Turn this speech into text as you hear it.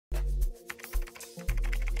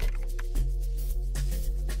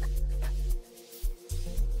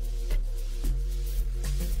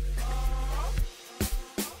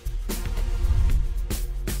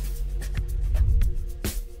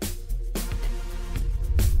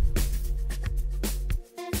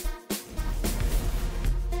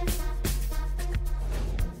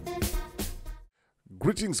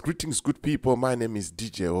Greetings, good people. My name is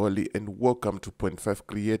DJ Holly and welcome to Point 5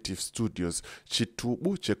 Creative Studios.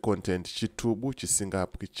 Chitubu che content, chitubu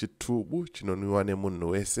chisingapi, chitubu chinonwiwa nemunhu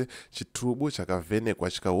wese, chitubu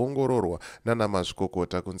chakavhenekwa chikaongororwa nana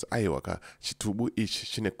mazvikokota kunzi aiwaka chitubu ichi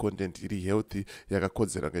chine content iri healthy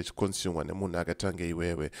yakakodzera ngechikonsumwa nemunhu akatange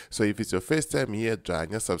iwewe. So if it's your first time here,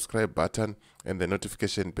 dzvanya subscribe button and the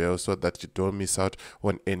notification bell so that you don't miss out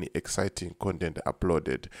on any exciting content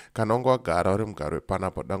uploaded. Kana unga wagara uri mugaro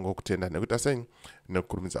wepanapo dango kutenda nekuti aseni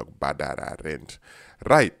nekukurumidza kubhadhara rent.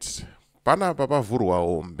 Right, panapa pavhurwa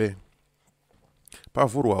hombe.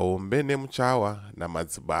 Pavhurwa Hombe Nemuchawa na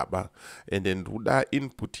Madzibaba. And then ndoda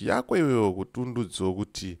input yako iwewe kuti undudzo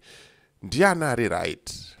kuti ndiani ari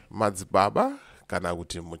right, Madzibaba kana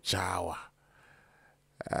kuti Muchawa.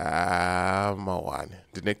 Mawane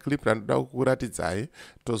ndine clip randoda kukuratidzai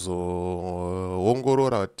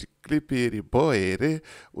tozoongorora kuti clip iri bo here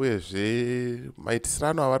uyezve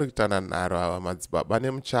maitisirano avari kuitana nharo ava Madzibaba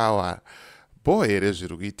Nemuchawa bo here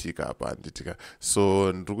zviri kuitika apa nditika.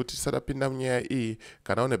 So ndiri kuti tisatapinda munyaya iyi,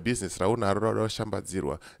 kana une business raunaro rauda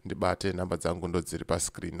kushambadzirwa ndibate nhamba dzangu ndodziri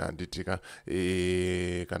pascreen handitika.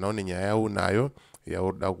 Kana une nyaya yaunayo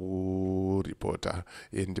yauda kuripota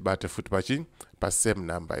ndibate futi pasame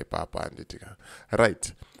number ipapa handitika.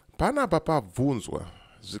 Right, panapa pabvunzwa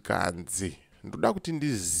zvikanzi ndoda kuti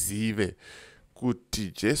ndizive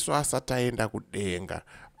kuti Jesu asati aenda kudenga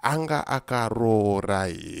anga akaroora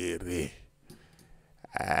here.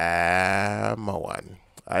 Mawani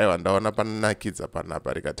aiwa ndaona panonakidza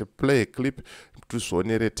panapa rikati play clip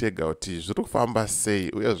tizvionere tega kuti zviri kufamba sei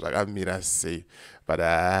uye zvakamira sei. But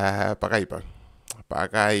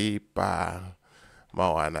pakaipa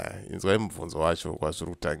mawana inzwai mubvunzo wacho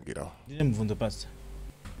kwazviri kutangira. Ndine mubvunzo pastor.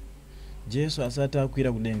 Jesu asati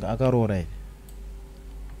akwira kudenga akaroora here?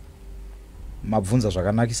 Mabvunza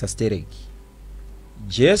zvakanakisa stereki.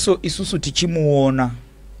 Jesu isusu tichimuona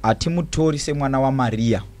hatimutori semwana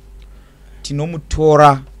waMaria,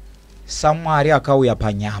 tinomutora saMwari akauya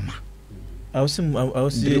panyama.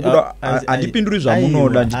 Handipinduri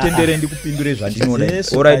zvamunoda, nditendere ndikupindure zvandinoda.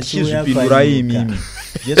 Alright, chizvipindurai imimi.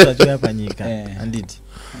 Jesu achiuya panyika handiti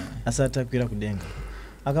asati akwira kudenga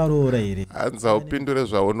akaroora here? Hanza upindure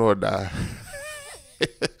zvaunoda.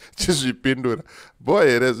 Chizvipindura bo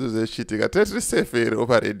here zvizvichitika tiri safe here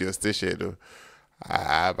over radio station.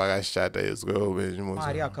 Pakashata izwe upenyu.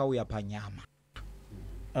 Mwari akauya panyama.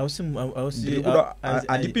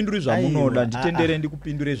 Handipinduri zvamunoda, nditendere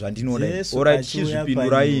ndikupindure zvandinoda. Alright,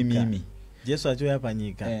 chizvipindurai imimi. Jesu achiuya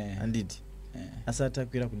panyika handiti asati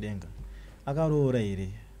akwira kudenga akaroora here?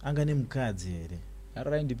 Anga nemukadzi here?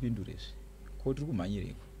 Ararai ndipindurezve ko tiri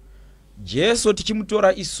kumhanyireko. Jesu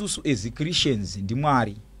tichimutora isusu as Christians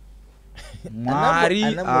ndiMwari. Mwari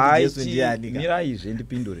miraizve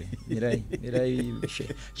ndipindure. Mirai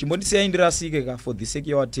chimbondisiyai ndirasike ka for the sake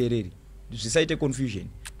yawateereri zvisaite confusion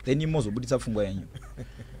then imozobuditsa pfungwa yanyu.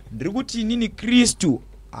 Ndiri kuti nini Kristu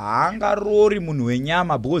haangarori munhu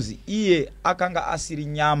wenyama because iye akanga asiri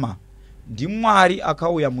nyama, ndiMwari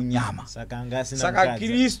akauya munyama. Saka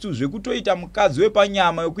Kristu zvekutoita mukadzi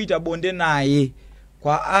wepanyama yokuita bonde naye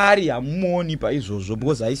kwaari hamuoni paizvozvo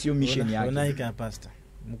because haisiyo mission yake. Onaika pastor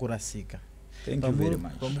mukurasika. Thank you very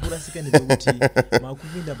much. Pamukurasika ndekuti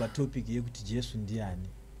makupinda patopic yekuti Jesu ndiani.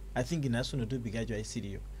 I think national topic yacho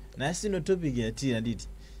aisiriyo. National topic yatiri handiti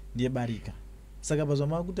ndiye barika. Saka pazwa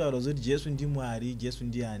makutaura zoti Jesu ndiMwari, Jesu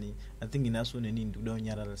ndiani, I think national nini ndoda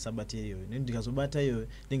unyarara sabati iyoyo. Ndikazobata iyoyo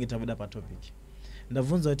ndinge tabuda patopic.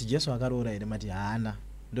 Ndabvunza kuti Jesu akaroora here? Mati haana.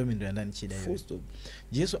 Ndomindo yandanichida iyoyo.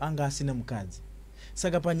 Jesu anga asina mukadzi.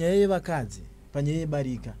 Saka panyaya yevakadzi, panyaya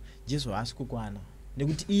yebarika, Jesu haasi kukwana.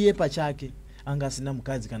 Nekuti iye pachake anga asina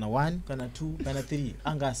mukadzi kana 1 kana 2 kana 3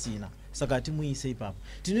 anga asina. Saka atimuise ipapo.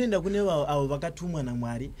 Tinoenda kune avo vakatumwa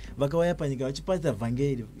naMwari vakauya panyika vachiparidza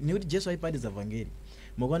vhangeri. Nekuti Jesu aiparidza vhangeri.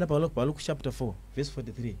 Mukaona paLuke chapter 4 verse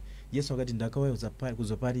 43 Jesu akati ndakauya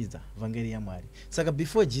kuzoparidza vhangeri yaMwari. Saka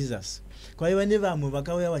before Jesus kwaiva nevamwe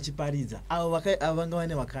vakauya vachiparidza avo vanga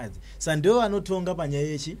vane vakadzi. Saka ndivo vanotonga panyaya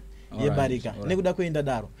yechi yebarika. Nekuda kuenda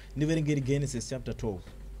daro ndiverengeri Genesis chapter 12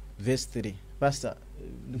 verse 3. Pastor,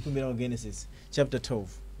 ndikumbira Genesis chapter 12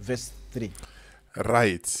 verse 3.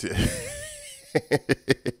 Right.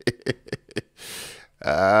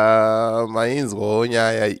 Mainzwawo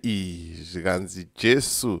nyaya iyi zvikanzi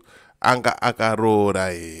Jesu anga akaroora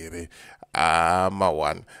here.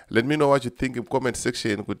 Mawana, let me know what you think in comment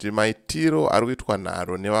section kuti maitiro ari kuitwa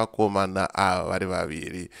nharo nevakomana ava vari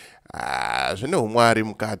vaviri zvine umwari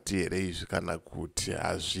mukati here izvi kana kuti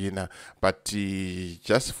hazvina, but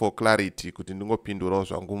just for clarity kuti ndingopindurawo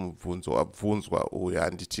zvangu mubvunzo wabvunzwa uyu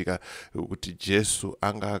anditika kuti Jesu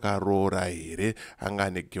anga akaroora here, anga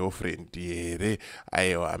ane girlfriend here.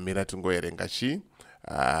 Aiwa, mira tingoerenga chi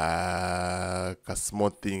ka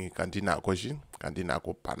small thing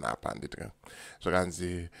kandinako panapa nditika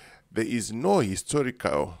zvakanzi there is no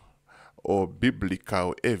historical or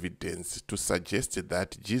biblical evidence to suggest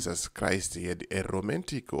that Jesus Christ had a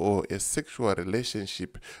romantic or a sexual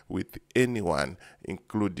relationship with anyone,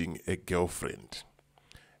 including a girlfriend.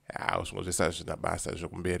 Usingozvisa zvina basa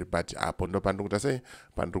zvokumberi, but apo ndo pandikuta sei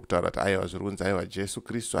pandikutaura kuti aiwa zviri kunzi aiwa Jesu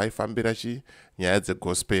Kristu aifambira chi nyaya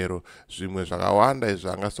dzegospero, zvimwe zvakawanda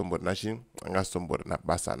izvo angasomborina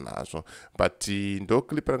basa nazvo. But ndo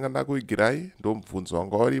clip ranganda kuigirai, ndo mubvunzo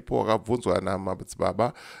wanga uripo wakabvunzwa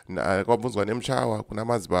naMadzibaba, wakabvunzwa Nemuchawa kuna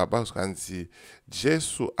Madzibaba zvikanzi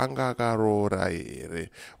Jesu anga akaroora here,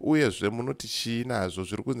 uyezve munoti chii nazvo?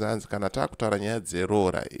 Zviri kunzi hanzi kana takutaura nyaya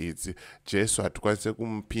dzeroora idzi, Jesu hatikwanise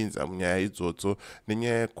kumupinza munyaya idzodzo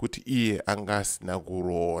nenyaya yekuti iye anga asina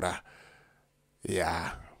kuroora.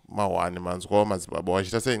 Mawani manzwawo Madzibaba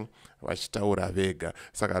vachita sei, vachitaura vega.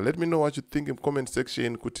 Saka let me know what you think in comment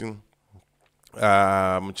section kuti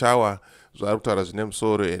Muchawa zvari kutaura zvine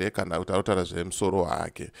musoro here kana kuti ari kutaura zvine musoro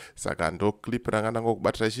wake. Saka ndo clip ranganda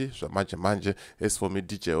ngokubatira chi zvamanje manje. As for me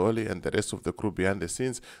DJ Holly and the rest of the crew behind the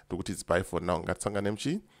scenes, ndokuti it's bye for now.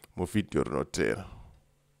 Ngatisangane muvidhio rinotera.